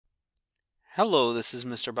Hello, this is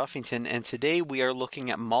Mr. Buffington, and today we are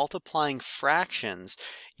looking at multiplying fractions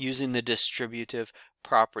using the distributive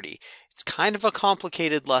property. It's kind of a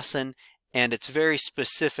complicated lesson, and it's a very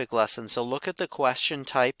specific lesson. So look at the question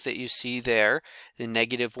type that you see there, the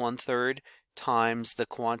negative 1/3 times the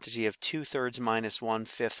quantity of 2/3 minus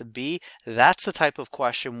 1/5 b. That's the type of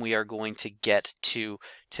question we are going to get to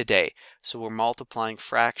today. So we're multiplying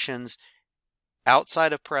fractions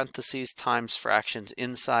outside of parentheses times fractions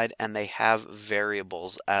inside, and they have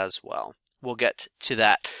variables as well. We'll get to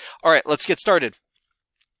that. All right, let's get started.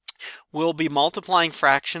 We'll be multiplying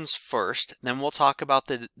fractions first, then we'll talk about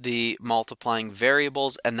the multiplying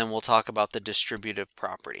variables, and then we'll talk about the distributive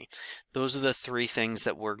property. Those are the three things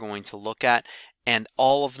that we're going to look at, and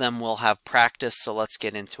all of them will have practice, so let's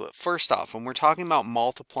get into it. First off, when we're talking about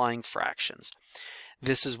multiplying fractions,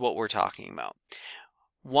 this is what we're talking about.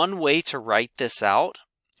 One way to write this out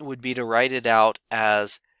would be to write it out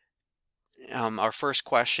as our first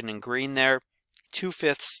question in green there,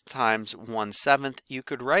 2/5 times 1/7. You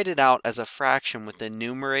could write it out as a fraction with the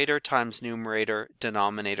numerator times numerator,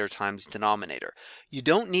 denominator times denominator. You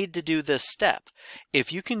don't need to do this step.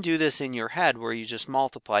 If you can do this in your head where you just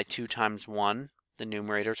multiply 2 times 1, the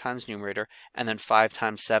numerator times numerator, and then 5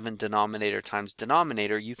 times 7, denominator times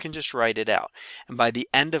denominator, you can just write it out. And by the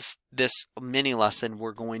end of this mini lesson,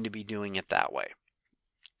 we're going to be doing it that way.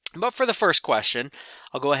 But for the first question,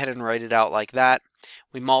 I'll go ahead and write it out like that.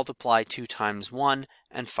 We multiply 2 times 1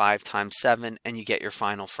 and 5 times 7, and you get your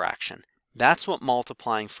final fraction. That's what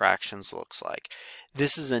multiplying fractions looks like.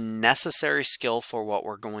 This is a necessary skill for what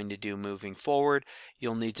we're going to do moving forward.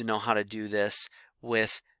 You'll need to know how to do this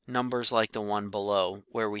with numbers like the one below,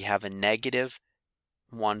 where we have a negative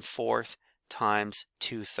 1/4 times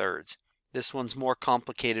 2/3. This one's more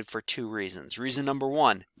complicated for two reasons. Reason number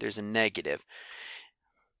one, there's a negative.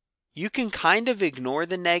 You can kind of ignore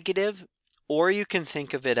the negative, or you can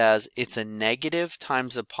think of it as it's a negative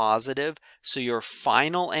times a positive, so your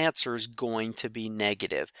final answer is going to be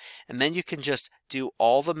negative. And then you can just do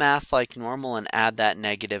all the math like normal and add that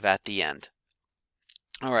negative at the end.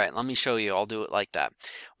 All right, let me show you. I'll do it like that.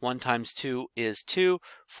 1 times 2 is 2.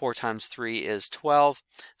 4 times 3 is 12.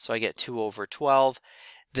 So I get 2 over 12.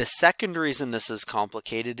 The second reason this is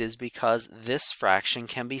complicated is because this fraction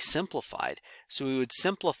can be simplified. So we would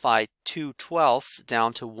simplify 2/12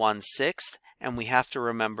 down to 1/6, and we have to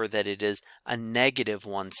remember that it is a negative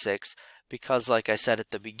 1/6 because, like I said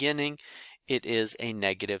at the beginning, it is a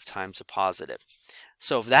negative times a positive.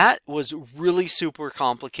 So if that was really super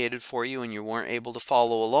complicated for you and you weren't able to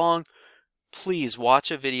follow along, please watch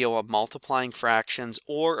a video on multiplying fractions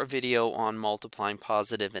or a video on multiplying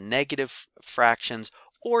positive and negative fractions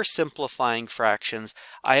or simplifying fractions.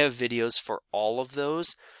 I have videos for all of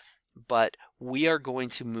those, but we are going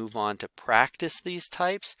to move on to practice these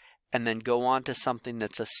types and then go on to something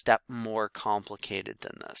that's a step more complicated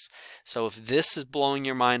than this. So if this is blowing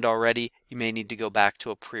your mind already, you may need to go back to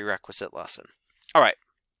a prerequisite lesson. All right,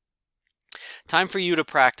 time for you to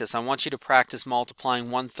practice. I want you to practice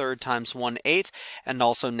multiplying 1/3 times 1/8 and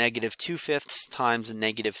also negative 2/5 times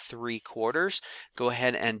negative 3/4. Go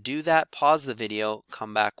ahead and do that. Pause the video.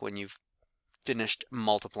 Come back when you've finished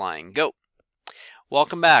multiplying. Go.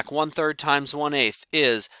 Welcome back. 1/3 times 1/8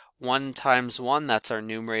 is 1 times 1, that's our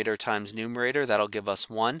numerator times numerator, that'll give us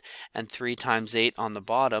 1, and 3 times 8 on the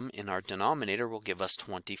bottom in our denominator will give us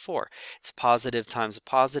 24. It's positive times a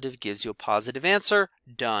positive gives you a positive answer.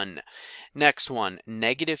 Done. Next one,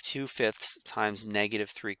 negative 2/5 times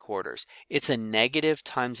negative 3/4. It's a negative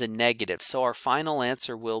times a negative, so our final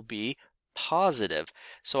answer will be positive.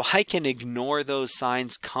 So I can ignore those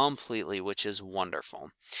signs completely, which is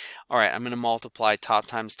wonderful. All right, I'm going to multiply top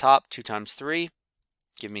times top, 2 times 3.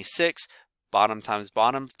 Give me 6, bottom times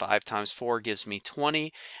bottom, 5 times 4 gives me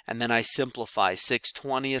 20, and then I simplify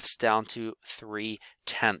 6/20 down to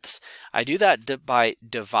 3/10. I do that by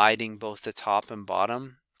dividing both the top and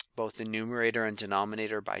bottom, both the numerator and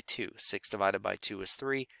denominator by 2. 6 divided by 2 is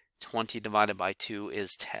 3, 20 divided by 2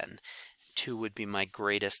 is 10. 2 would be my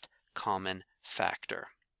greatest common factor.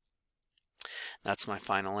 That's my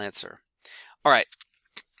final answer. All right.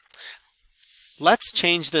 Let's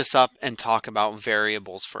change this up and talk about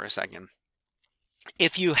variables for a second.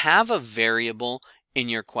 If you have a variable in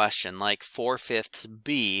your question, like 4/5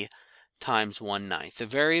 b times 1/9, the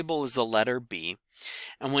variable is the letter b,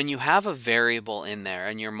 and when you have a variable in there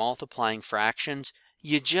and you're multiplying fractions,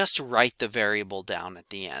 you just write the variable down at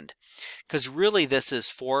the end. Because really this is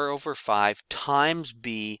 4/5 times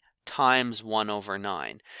b times 1 over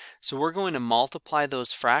 9. So we're going to multiply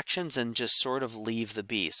those fractions and just sort of leave the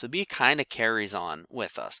b. So b kind of carries on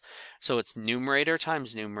with us. So it's numerator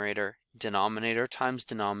times numerator, denominator times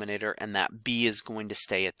denominator, and that b is going to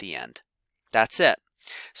stay at the end. That's it.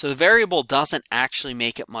 So the variable doesn't actually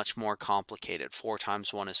make it much more complicated. 4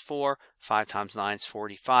 times 1 is 4, 5 times 9 is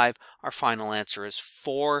 45. Our final answer is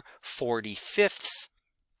 4/45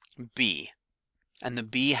 b. And the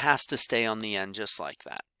b has to stay on the end just like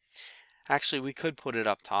that. Actually, we could put it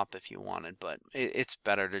up top if you wanted, but it's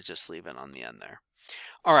better to just leave it on the end there.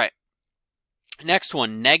 All right, next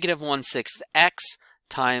one, -1/6 x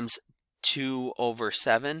times 2 over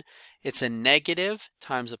 7. It's a negative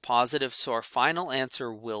times a positive, so our final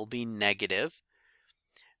answer will be negative.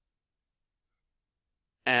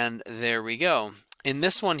 And there we go. In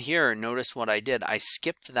this one here, notice what I did. I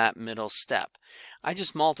skipped that middle step. I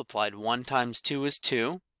just multiplied. 1 times 2 is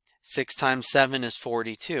 2. 6 times 7 is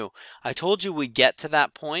 42. I told you we'd get to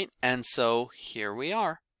that point, and so here we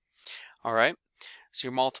are. All right, so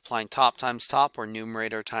you're multiplying top times top, or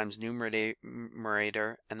numerator times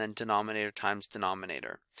numerator, and then denominator times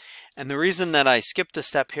denominator. And the reason that I skipped the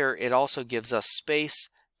step here, it also gives us space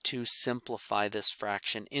to simplify this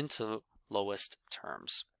fraction into lowest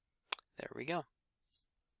terms. There we go.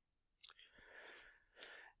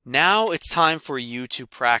 Now it's time for you to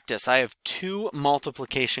practice. I have 2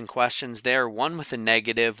 multiplication questions there, one with a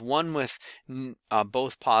negative, one with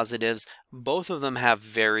both positives. Both of them have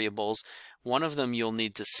variables. One of them you'll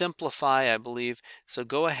need to simplify, I believe. So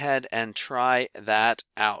go ahead and try that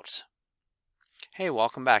out. Hey,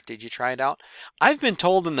 welcome back. Did you try it out? I've been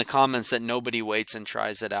told in the comments that nobody waits and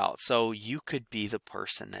tries it out, so you could be the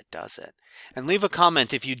person that does it. And leave a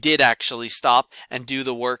comment if you did actually stop and do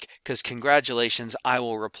the work, because congratulations, I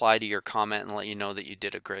will reply to your comment and let you know that you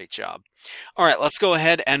did a great job. All right, let's go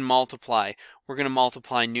ahead and multiply. We're going to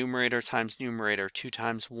multiply numerator times numerator, 2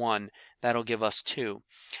 times 1. That'll give us 2.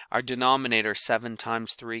 Our denominator, 7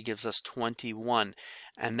 times 3, gives us 21.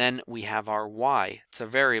 And then we have our y. It's a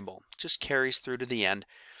variable. It just carries through to the end.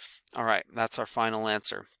 All right, that's our final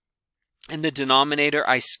answer. In the denominator,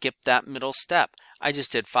 I skipped that middle step. I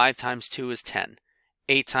just did 5 times 2 is 10.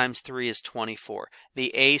 8 times 3 is 24.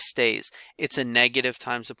 The a stays. It's a negative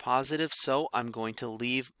times a positive, so I'm going to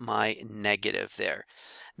leave my negative there.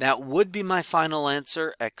 That would be my final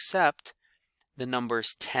answer, except the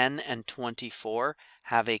numbers 10 and 24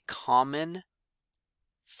 have a common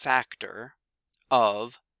factor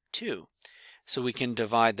of 2. So we can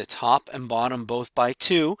divide the top and bottom both by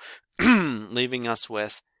 2, leaving us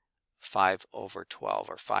with 5 over 12,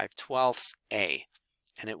 or 5/12 a.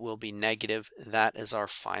 And it will be negative. That is our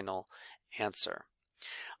final answer.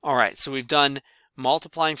 All right, so we've done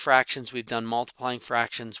multiplying fractions. We've done multiplying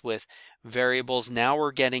fractions with variables. Now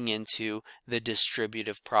we're getting into the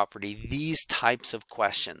distributive property, these types of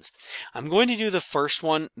questions. I'm going to do the first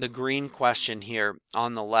one, the green question here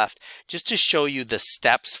on the left, just to show you the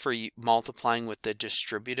steps for multiplying with the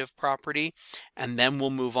distributive property, and then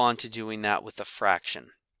we'll move on to doing that with the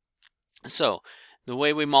fraction. So the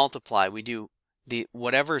way we multiply, we do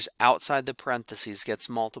whatever's outside the parentheses gets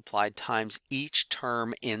multiplied times each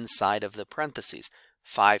term inside of the parentheses.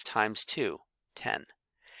 5 times 2, 10.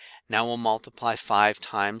 Now we'll multiply 5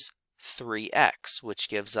 times 3x, which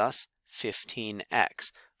gives us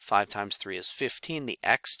 15x. 5 times 3 is 15. The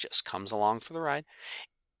x just comes along for the ride.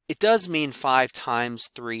 It does mean 5 times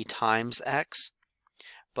 3 times x,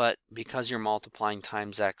 but because you're multiplying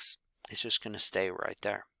times x, it's just going to stay right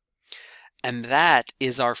there. And that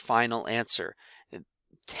is our final answer.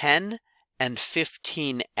 10 and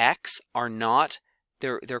 15x are not,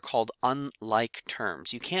 they're called unlike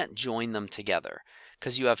terms. You can't join them together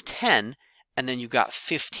because you have 10 and then you've got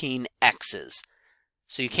 15 x's.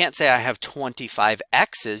 So you can't say I have 25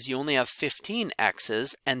 x's, you only have 15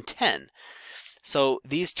 x's and 10. So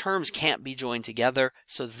these terms can't be joined together,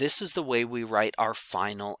 so this is the way we write our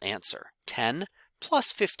final answer. 10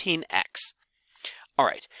 plus 15x. All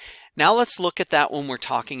right, now let's look at that when we're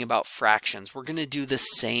talking about fractions. We're going to do the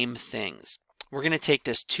same things. We're going to take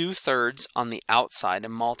this 2/3 on the outside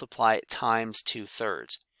and multiply it times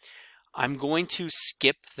 2/3. I'm going to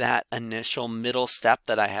skip that initial middle step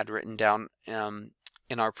that I had written down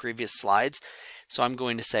in our previous slides. So I'm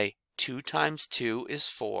going to say 2 times 2 is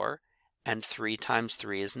 4 and 3 times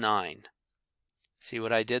 3 is 9. See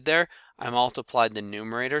what I did there? I multiplied the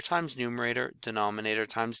numerator times numerator, denominator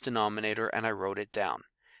times denominator, and I wrote it down.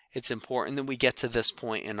 It's important that we get to this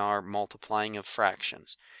point in our multiplying of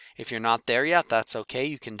fractions. If you're not there yet, that's okay.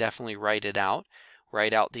 You can definitely write it out.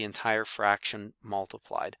 Write out the entire fraction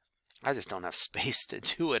multiplied. I just don't have space to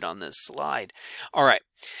do it on this slide. All right,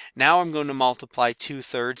 now I'm going to multiply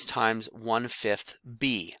 2/3 times 1/5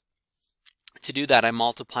 b. To do that, I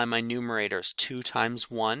multiply my numerators 2 times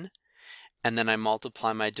 1, and then I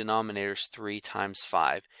multiply my denominators 3 times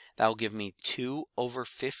 5. That will give me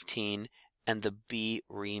 2/15, and the b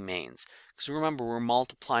remains. Because remember, we're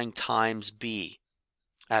multiplying times b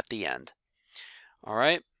at the end. All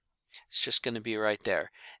right, it's just going to be right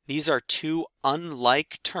there. These are two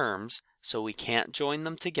unlike terms, so we can't join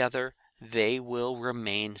them together. They will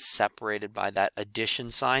remain separated by that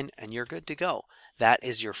addition sign, and you're good to go. That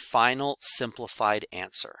is your final simplified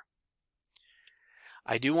answer.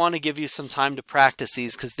 I do want to give you some time to practice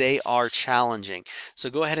these because they are challenging. So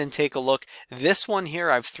go ahead and take a look. This one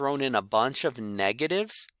here, I've thrown in a bunch of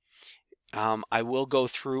negatives. I will go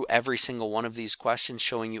through every single one of these questions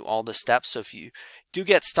showing you all the steps. So if you do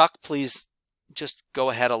get stuck, please just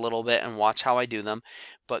go ahead a little bit and watch how I do them.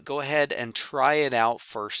 But go ahead and try it out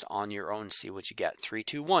first on your own. See what you get. 3,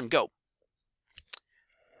 2, 1, go.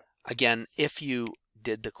 Again, if you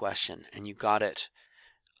did the question and you got it,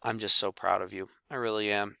 I'm just so proud of you. I really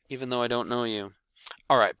am, even though I don't know you.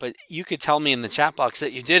 All right, but you could tell me in the chat box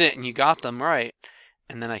that you did it and you got them right.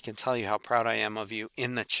 And then I can tell you how proud I am of you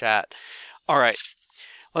in the chat. All right,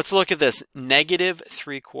 let's look at this.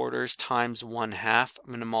 -3/4 times 1/2. I'm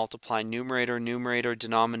going to multiply numerator, numerator,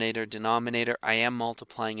 denominator, denominator. I am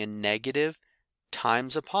multiplying a negative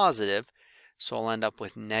times a positive, so I'll end up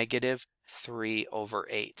with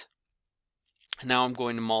 -3/8. Now I'm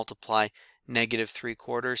going to multiply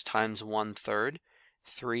 -3/4 times 1/3.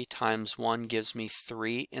 3 times 1 gives me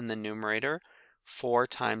 3 in the numerator. 4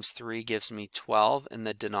 times 3 gives me 12 in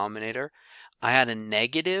the denominator. I had a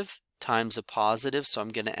negative times a positive, so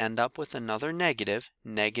I'm going to end up with another negative,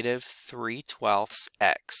 -3/12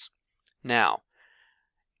 x. Now,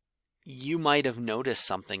 you might have noticed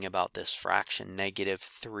something about this fraction,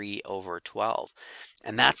 -3/12,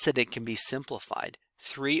 and that's that it can be simplified.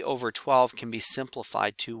 3/12 can be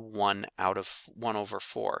simplified to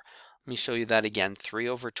 1/4. Let me show you that again.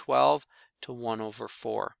 3/12 to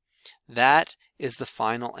 1/4. That is the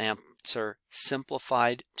final answer,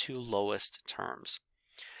 simplified to lowest terms.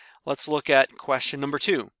 Let's look at question number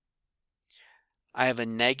 2. I have a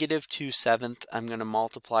 -2/7. I'm going to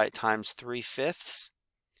multiply it times 3/5.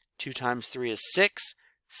 2 times 3 is 6.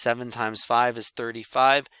 7 times 5 is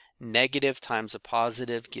 35. Negative times a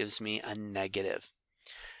positive gives me a negative.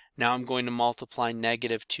 Now I'm going to multiply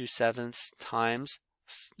 -2/7 times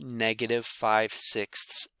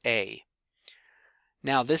 -5/6 a.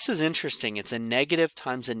 Now this is interesting. It's a negative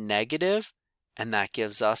times a negative, and that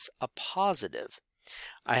gives us a positive.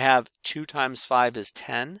 I have 2 times 5 is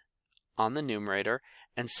 10 on the numerator,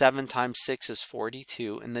 and 7 times 6 is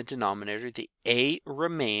 42 in the denominator. The a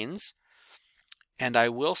remains, and I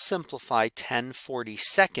will simplify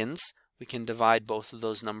 10/42. We can divide both of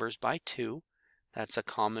those numbers by 2. That's a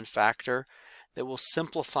common factor that will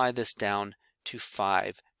simplify this down to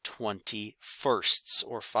 5/21,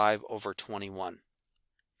 or 5/21.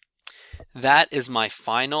 That is my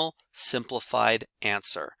final simplified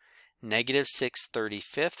answer.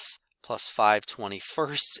 -6/35 plus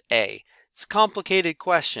 5/21 a. It's a complicated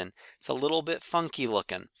question. It's a little bit funky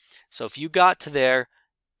looking. So if you got to there,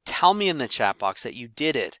 tell me in the chat box that you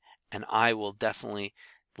did it, and I will definitely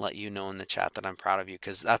let you know in the chat that I'm proud of you,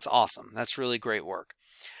 because that's awesome. That's really great work.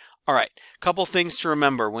 All right, a couple things to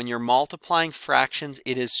remember. When you're multiplying fractions,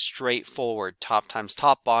 it is straightforward. Top times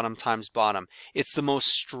top, bottom times bottom. It's the most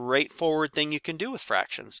straightforward thing you can do with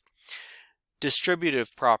fractions.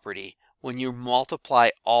 Distributive property. When you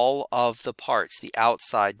multiply all of the parts, the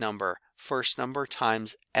outside number, first number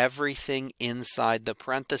times everything inside the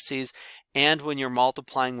parentheses, and when you're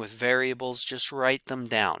multiplying with variables, just write them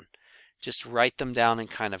down. Just write them down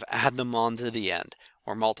and kind of add them on to the end,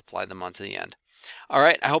 or multiply them onto the end. All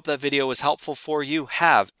right, I hope that video was helpful for you.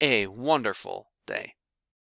 Have a wonderful day.